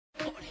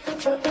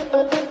Hey,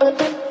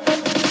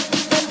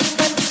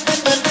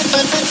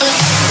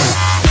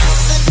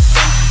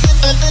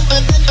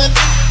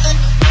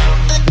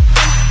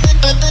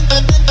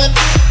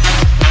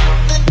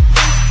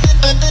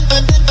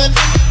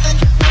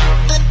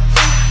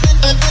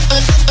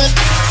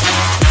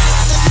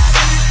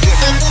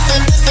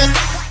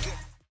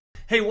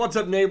 what's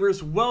up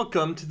neighbors?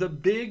 Welcome to the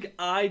Big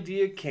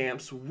Idea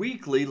Camps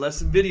weekly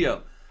lesson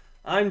video.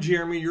 I'm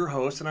Jeremy, your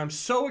host, and I'm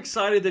so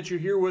excited that you're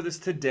here with us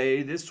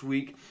today, this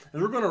week, as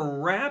we're going to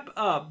wrap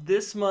up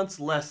this month's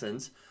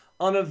lessons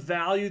on a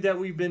value that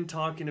we've been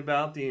talking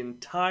about the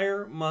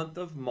entire month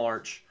of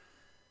March.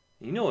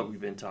 You know what we've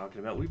been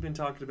talking about. We've been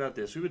talking about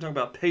this. We've been talking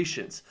about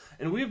patience,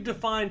 and we've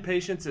defined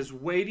patience as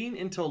waiting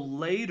until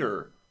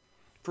later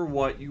for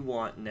what you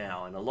want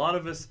now. And a lot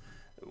of us,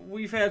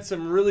 we've had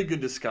some really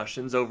good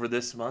discussions over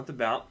this month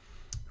about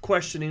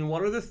questioning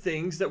what are the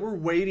things that we're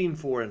waiting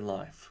for in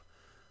life?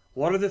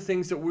 What are the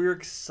things that we're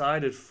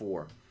excited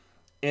for?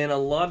 And a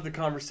lot of the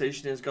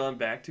conversation has gone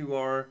back to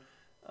our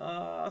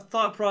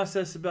thought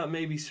process about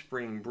maybe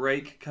spring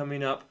break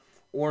coming up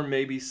or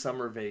maybe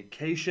summer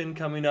vacation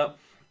coming up.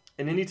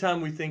 And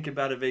anytime we think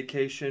about a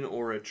vacation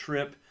or a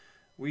trip,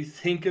 we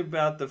think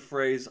about the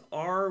phrase,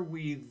 are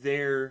we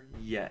there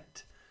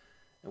yet?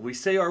 And we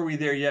say, are we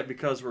there yet?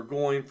 Because we're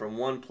going from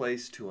one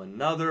place to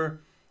another,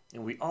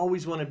 and we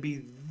always want to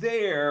be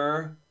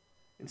there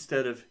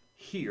instead of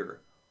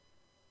here.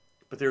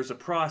 But there's a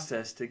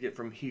process to get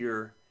from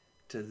here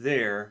to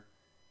there,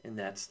 and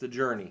that's the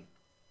journey.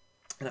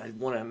 And I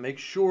want to make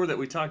sure that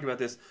we talk about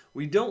this.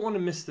 We don't want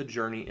to miss the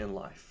journey in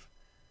life.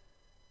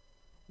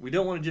 We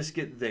don't want to just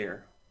get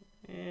there.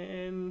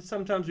 And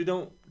sometimes we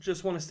don't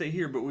just want to stay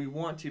here, but we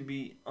want to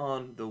be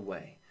on the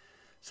way.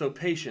 So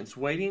patience,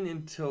 waiting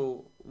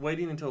until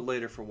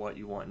later for what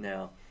you want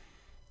now,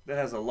 that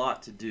has a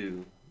lot to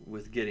do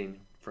with getting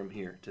from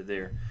here to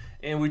there.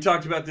 And we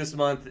talked about this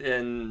month,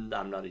 and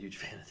I'm not a huge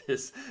fan of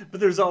this, but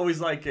there's always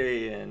like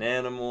an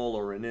animal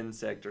or an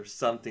insect or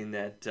something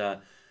that,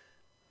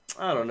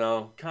 I don't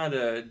know, kind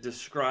of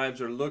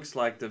describes or looks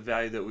like the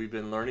value that we've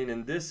been learning.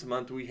 And this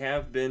month we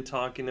have been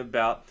talking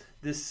about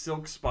this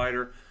silk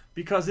spider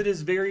because it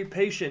is very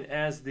patient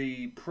as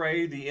the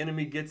prey, the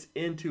enemy, gets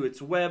into its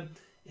web.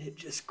 It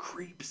just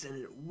creeps and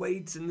it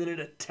waits and then it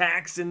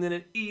attacks and then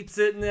it eats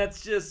it, and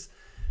that's just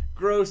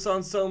gross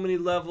on so many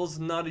levels.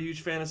 Not a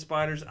huge fan of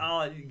spiders.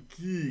 I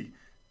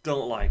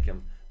don't like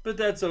them, but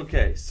that's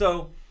okay.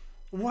 So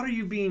what are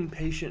you being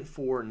patient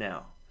for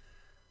now?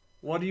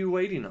 What are you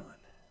waiting on?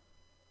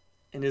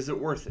 And is it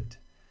worth it?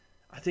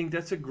 I think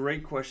that's a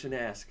great question to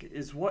ask.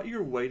 Is what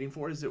you're waiting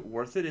for, is it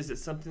worth it? Is it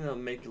something that will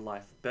make your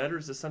life better?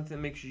 Is it something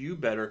that makes you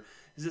better?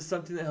 Is it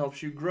something that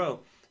helps you grow?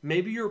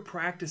 Maybe you're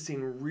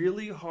practicing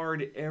really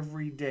hard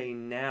every day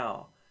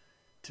now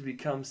to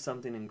become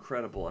something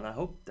incredible, and I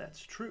hope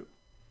that's true.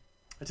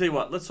 I tell you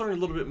what, let's learn a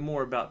little bit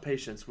more about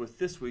patience with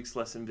this week's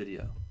lesson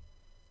video.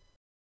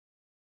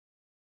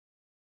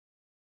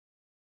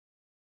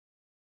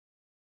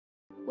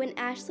 When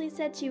Ashley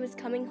said she was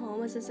coming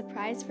home as a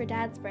surprise for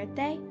Dad's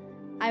birthday,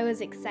 I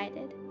was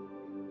excited.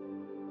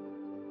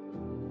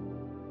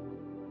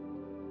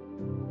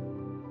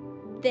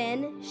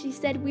 Then she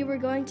said we were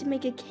going to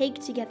make a cake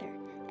together,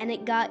 and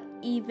it got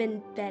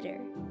even better.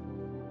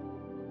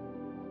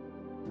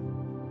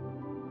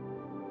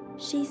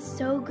 She's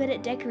so good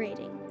at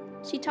decorating.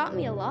 She taught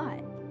me a lot.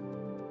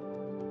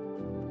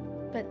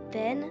 But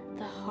then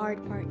the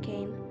hard part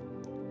came.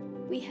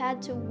 We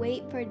had to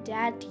wait for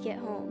Dad to get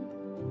home.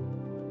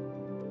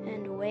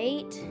 And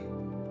wait,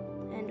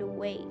 and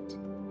wait.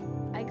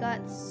 I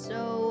got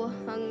so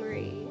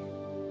hungry.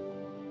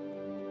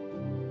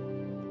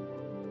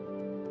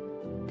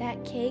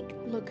 That cake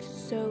looked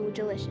so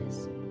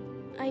delicious.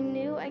 I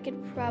knew I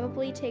could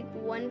probably take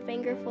one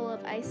fingerful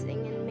of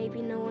icing and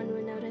maybe no one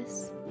would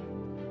notice.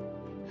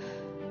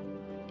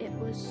 It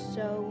was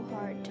so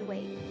hard to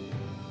wait,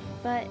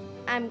 but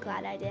I'm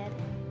glad I did.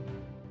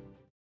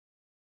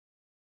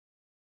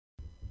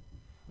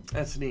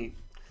 That's neat.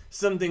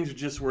 Some things are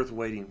just worth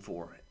waiting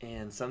for,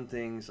 and some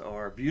things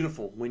are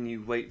beautiful when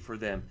you wait for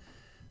them.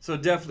 So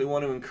definitely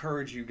want to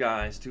encourage you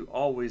guys to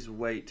always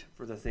wait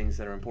for the things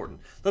that are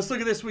important. Let's look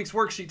at this week's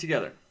worksheet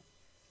together.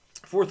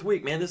 Fourth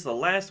week, man, this is the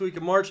last week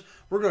of March.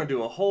 We're going to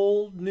do a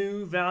whole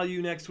new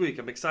value next week.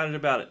 I'm excited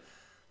about it.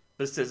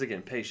 But it says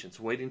again, patience,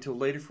 waiting until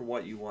later for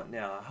what you want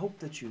now. I hope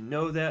that you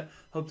know that.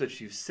 Hope that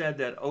you've said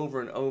that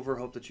over and over.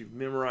 Hope that you've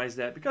memorized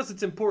that, because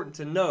it's important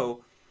to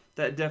know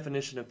that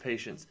definition of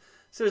patience. It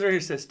says right here,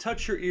 it says,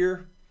 touch your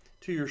ear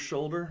to your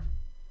shoulder,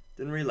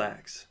 then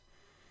relax.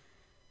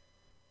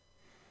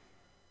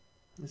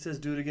 It says,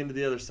 do it again to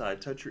the other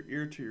side. Touch your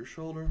ear to your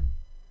shoulder.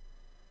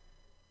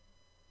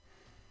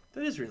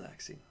 That is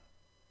relaxing.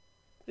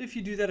 If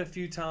you do that a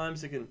few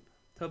times, it can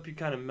help you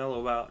kind of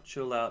mellow out,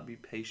 chill out, be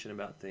patient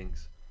about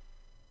things.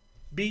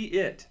 Be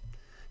it.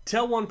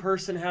 Tell one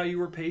person how you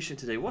were patient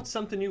today. What's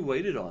something you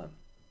waited on?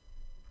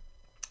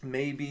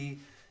 Maybe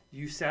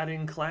you sat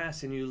in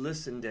class and you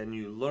listened and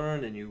you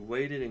learned and you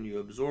waited and you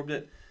absorbed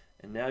it,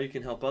 and now you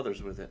can help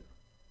others with it.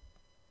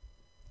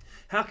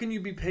 How can you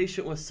be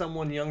patient with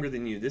someone younger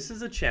than you? This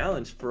is a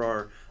challenge for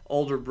our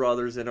older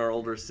brothers and our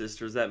older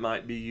sisters. That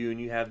might be you,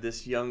 and you have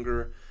this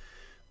younger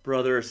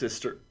brother or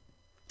sister.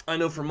 I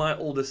know for my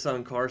oldest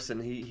son, Carson,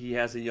 he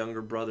has a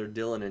younger brother,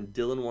 Dylan, and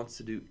Dylan wants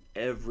to do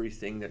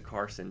everything that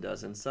Carson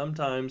does. And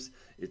sometimes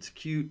it's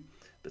cute,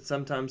 but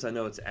sometimes I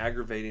know it's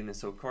aggravating, and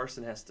so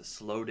Carson has to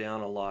slow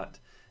down a lot.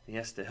 He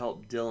has to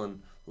help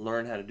Dylan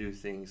learn how to do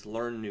things,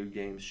 learn new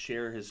games,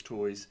 share his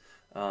toys,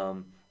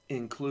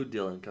 include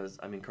Dylan, because,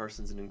 I mean,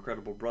 Carson's an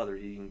incredible brother.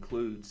 He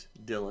includes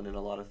Dylan in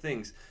a lot of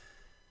things.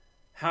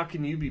 How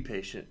can you be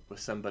patient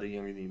with somebody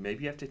younger than you?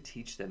 Maybe you have to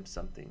teach them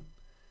something.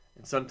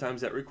 And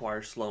sometimes that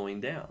requires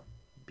slowing down,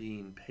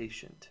 being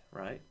patient,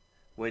 right?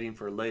 Waiting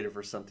for later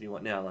for something you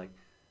want now. Like,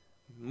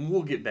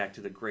 we'll get back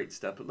to the great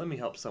stuff, but let me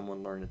help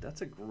someone learn it.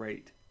 That's a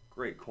great,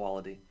 great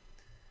quality.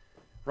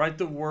 Write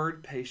the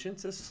word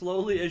patience as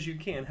slowly as you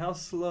can. How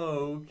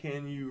slow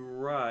can you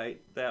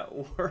write that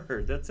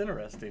word? That's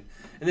interesting.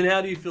 And then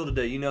how do you feel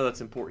today? You know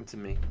that's important to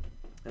me.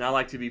 And I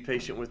like to be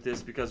patient with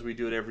this because we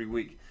do it every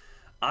week.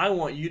 I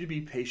want you to be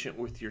patient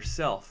with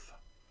yourself.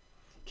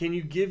 Can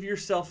you give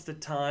yourself the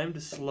time to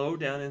slow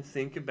down and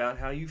think about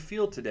how you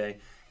feel today?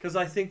 Because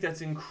I think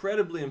that's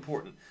incredibly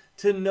important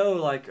to know,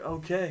 like,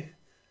 okay,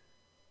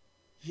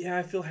 yeah,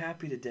 I feel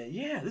happy today.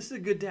 Yeah, this is a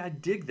good day. I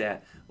dig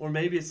that. Or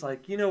maybe it's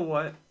like, you know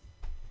what?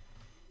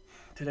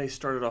 Today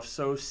started off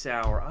so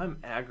sour. I'm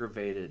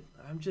aggravated.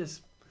 I'm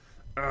just,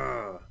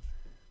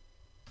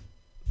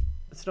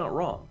 It's not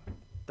wrong.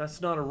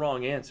 That's not a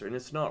wrong answer. And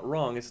it's not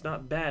wrong. It's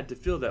not bad to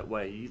feel that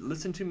way. You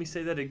listen to me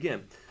say that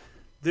again.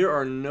 There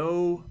are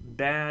no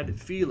bad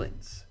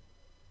feelings.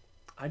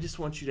 I just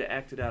want you to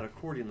act it out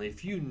accordingly.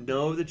 If you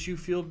know that you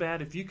feel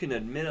bad, if you can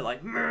admit it,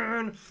 like,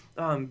 man,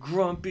 I'm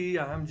grumpy.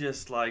 I'm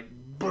just like,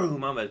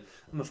 boom, I'm a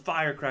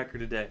firecracker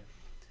today.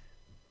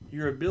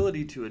 Your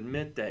ability to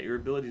admit that, your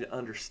ability to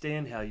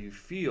understand how you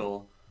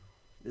feel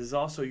is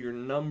also your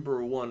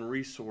number one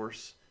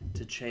resource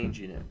to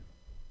changing it.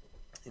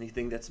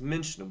 Anything that's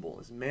mentionable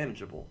is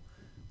manageable.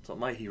 That's what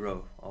my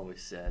hero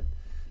always said.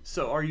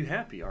 So are you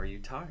happy? Are you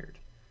tired?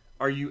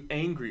 Are you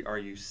angry? Are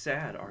you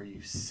sad? Are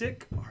you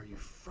sick? Are you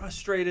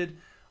frustrated?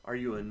 Are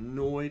you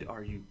annoyed?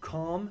 Are you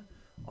calm?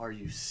 Are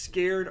you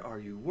scared? Are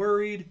you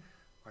worried?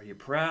 Are you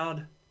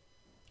proud?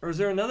 Or is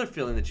there another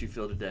feeling that you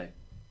feel today?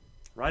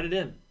 Write it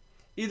in.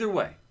 Either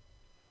way,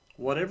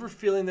 whatever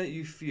feeling that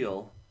you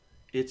feel,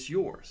 it's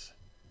yours.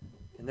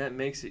 And that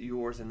makes it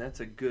yours, and that's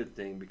a good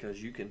thing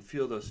because you can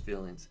feel those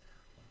feelings.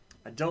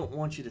 I don't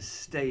want you to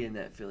stay in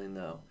that feeling,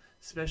 though,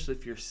 especially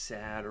if you're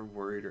sad or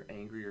worried or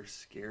angry or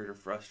scared or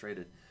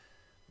frustrated.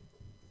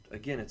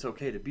 Again, it's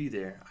okay to be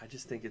there. I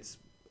just think it's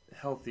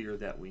healthier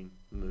that we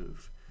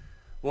move.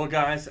 Well,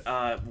 guys,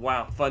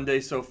 wow, fun day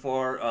so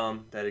far.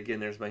 That, again,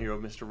 there's my hero,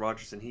 Mr.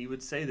 Rogers, and he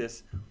would say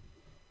this: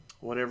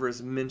 whatever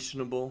is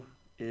mentionable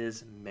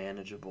is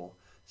manageable.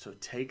 So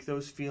take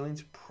those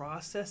feelings,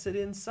 process it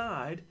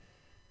inside,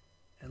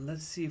 and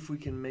let's see if we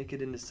can make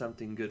it into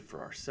something good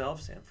for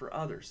ourselves and for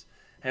others.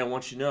 Hey, I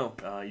want you to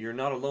know you're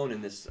not alone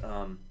in this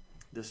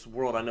this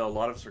world. I know a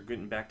lot of us are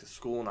getting back to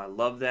school, and I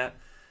love that.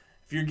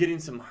 If you're getting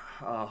some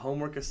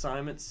homework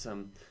assignments,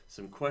 some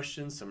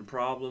questions, some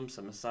problems,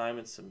 some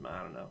assignments, some,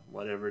 I don't know,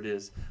 whatever it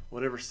is,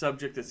 whatever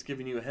subject that's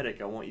giving you a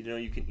headache, I want you to know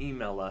you can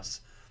email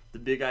us,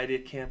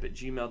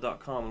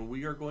 thebigideacamp@gmail.com, and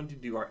we are going to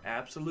do our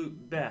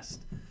absolute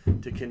best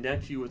to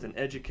connect you with an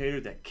educator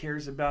that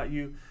cares about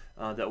you,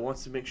 that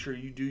wants to make sure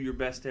you do your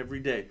best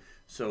every day.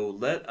 So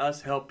let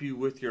us help you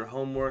with your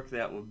homework.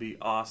 That would be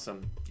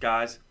awesome.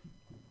 Guys,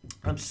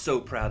 I'm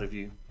so proud of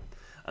you.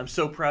 I'm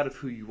so proud of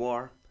who you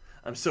are.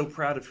 I'm so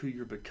proud of who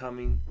you're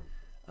becoming.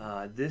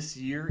 This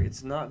year,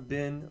 it's not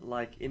been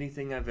like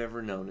anything I've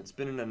ever known. It's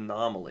been an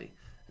anomaly,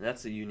 and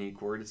that's a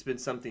unique word. It's been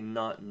something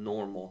not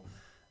normal.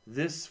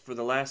 This, for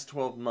the last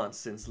 12 months,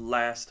 since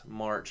last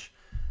March,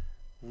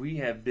 we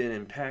have been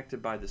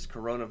impacted by this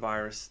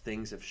coronavirus.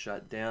 Things have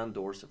shut down,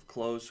 doors have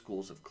closed,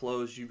 schools have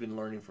closed. You've been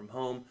learning from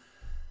home.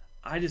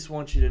 I just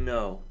want you to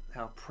know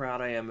how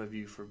proud I am of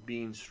you for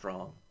being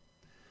strong,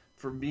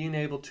 for being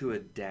able to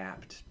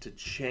adapt, to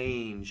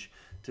change,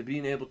 to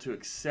being able to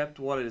accept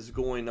what is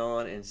going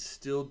on and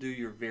still do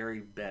your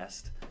very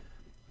best. I'm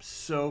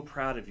so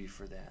proud of you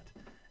for that.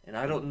 And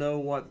I don't know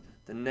what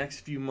the next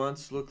few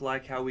months look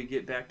like, how we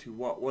get back to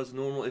what was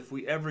normal, if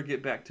we ever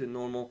get back to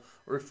normal,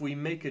 or if we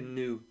make a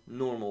new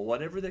normal,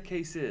 whatever the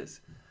case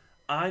is.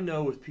 I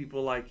know with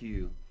people like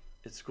you,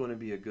 it's going to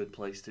be a good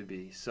place to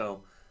be.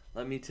 So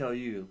let me tell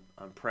you,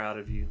 I'm proud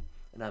of you,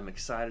 and I'm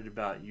excited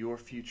about your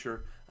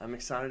future. I'm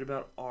excited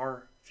about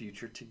our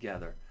future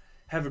together.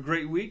 Have a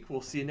great week. We'll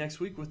see you next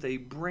week with a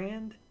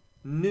brand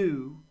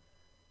new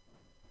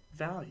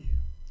value.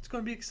 It's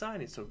going to be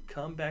exciting. So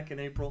come back in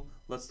April.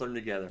 Let's learn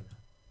together.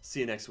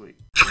 See you next week.